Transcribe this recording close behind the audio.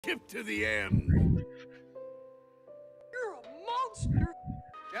Skip to the end. You're a monster.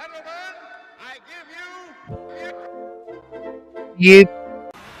 Gentlemen, I give you... You.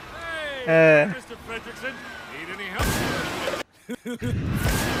 Hey, Mr. Fredrickson, need any help?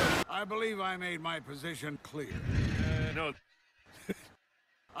 I believe I made my position clear. No.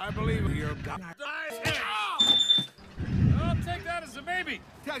 I believe you're I'll take that as a maybe.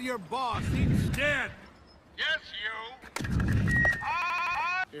 Tell your boss he's dead. Yes, you.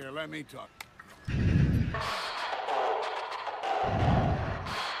 Here, let me talk.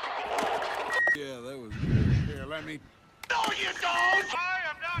 Yeah, that was good. Here, let me... No, you don't! I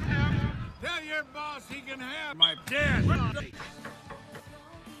am not him! Tell your boss he can have my dead.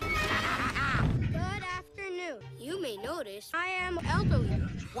 Good afternoon. You may notice I am elderly.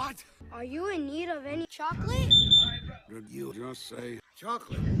 What? Are you in need of any chocolate? Did you just say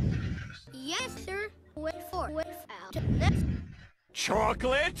chocolate? Yes, sir. Wait out.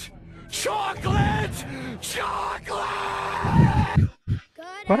 Chocolate? Chocolate! Chocolate!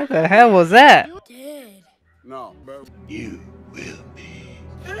 Good What the hell was that? You did. No, but you will be.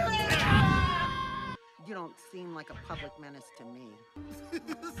 You don't seem like a public menace to me.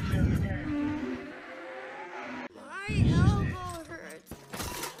 My elbow hurts.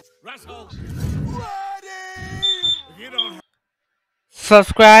 Russell! If you don't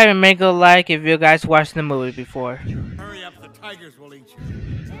Subscribe and make a like if you guys watched the movie before. hurry up, the tigers will eat you.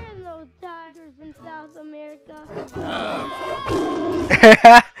 Damn those tigers in South America.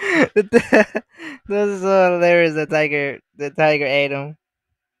 This is so hilarious. The tiger ate him.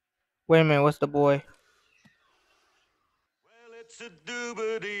 Wait a minute, what's the boy? Well, it's a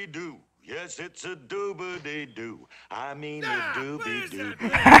doobity-doo. Yes, it's a doobity-doo. I mean a doobie-doo.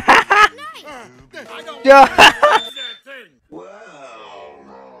 I don't Yo. want that thing.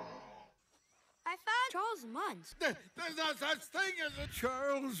 I found Charles Muntz. There's no such thing as a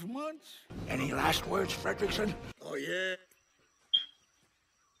Charles Muntz. Any last words, Fredrickson? Oh, yeah.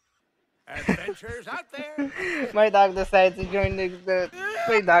 Adventures out there. My dog decided to join the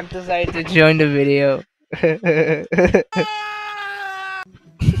video.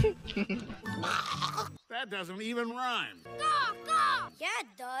 That doesn't even rhyme. Go! Yeah, it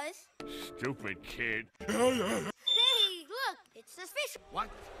does. Stupid kid. Hey, look! It's the fish. What?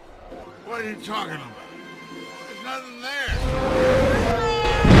 What are you talking about? There's nothing there.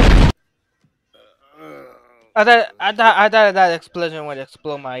 I thought that explosion would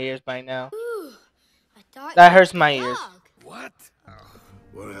explode my ears by now. Ooh, I thought That you hurts were my a ears. dog. What?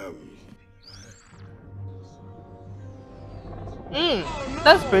 What happened?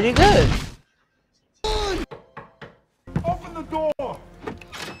 That's pretty good. Open the door!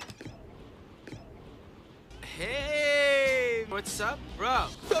 Hey, what's up, bro?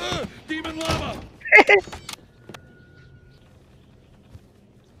 Demon lava!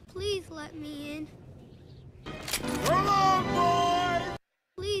 Please let me in. Come on, boy!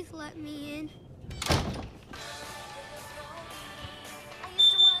 Please let me in. I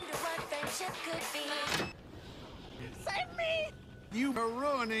used to wonder what friendship could be. Save me! You are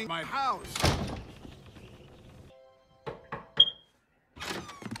ruining my house.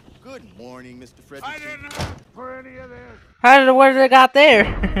 Good morning, Mr. I Fredrickson. didn't ask for any of this. What did it got there?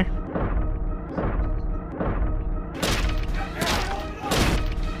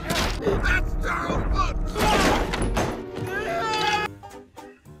 That's Charles Muntz!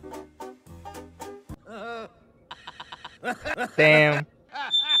 Damn.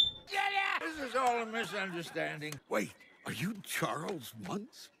 This is all a misunderstanding. Wait, are you Charles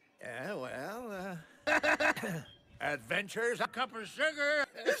Muntz? Yeah, well, Adventures, a cup of sugar.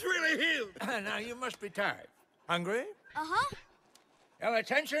 It's really him. Now you must be tired. Hungry? Uh-huh. Well,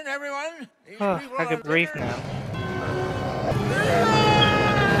 attention, everyone. These Oh, people I can are breathe dinner. now.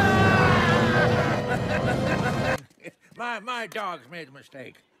 My dog's made a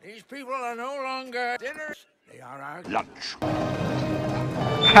mistake. These people are no longer dinners. They are our lunch.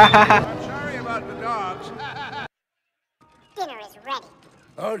 I'm sorry about the dogs. Dinner is ready.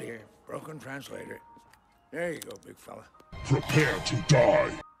 Oh dear, broken translator. There you go, big fella. Prepare to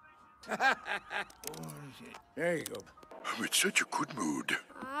die. There you go. I'm in such a good mood.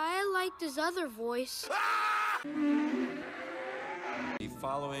 I liked his other voice. The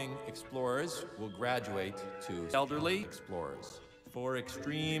following explorers will graduate to elderly explorers. For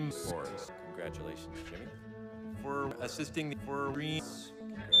extreme explorers, congratulations, Jimmy. For assisting for dreams,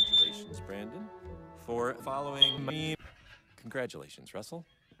 congratulations, Brandon. For following me, congratulations, Russell.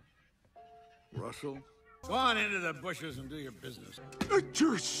 Russell? Go on into the bushes and do your business. At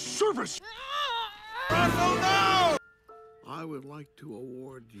your service. Russell, no! I would like to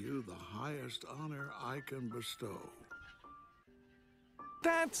award you the highest honor I can bestow.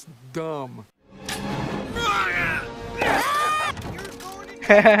 That's dumb.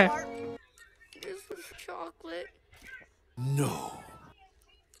 This is chocolate. No.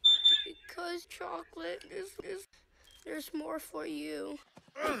 Because chocolate is there's more for you.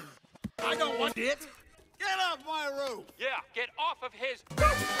 I don't want it. Get off my roof. Yeah, get off of his.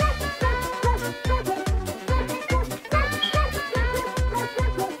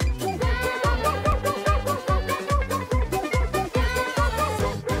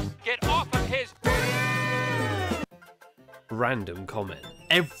 Get off of his. Random comment.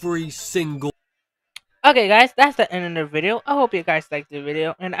 Every single. Okay, guys, that's the end of the video. I hope you guys liked the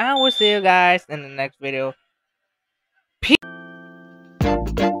video, and I will see you guys in the next video. Peace.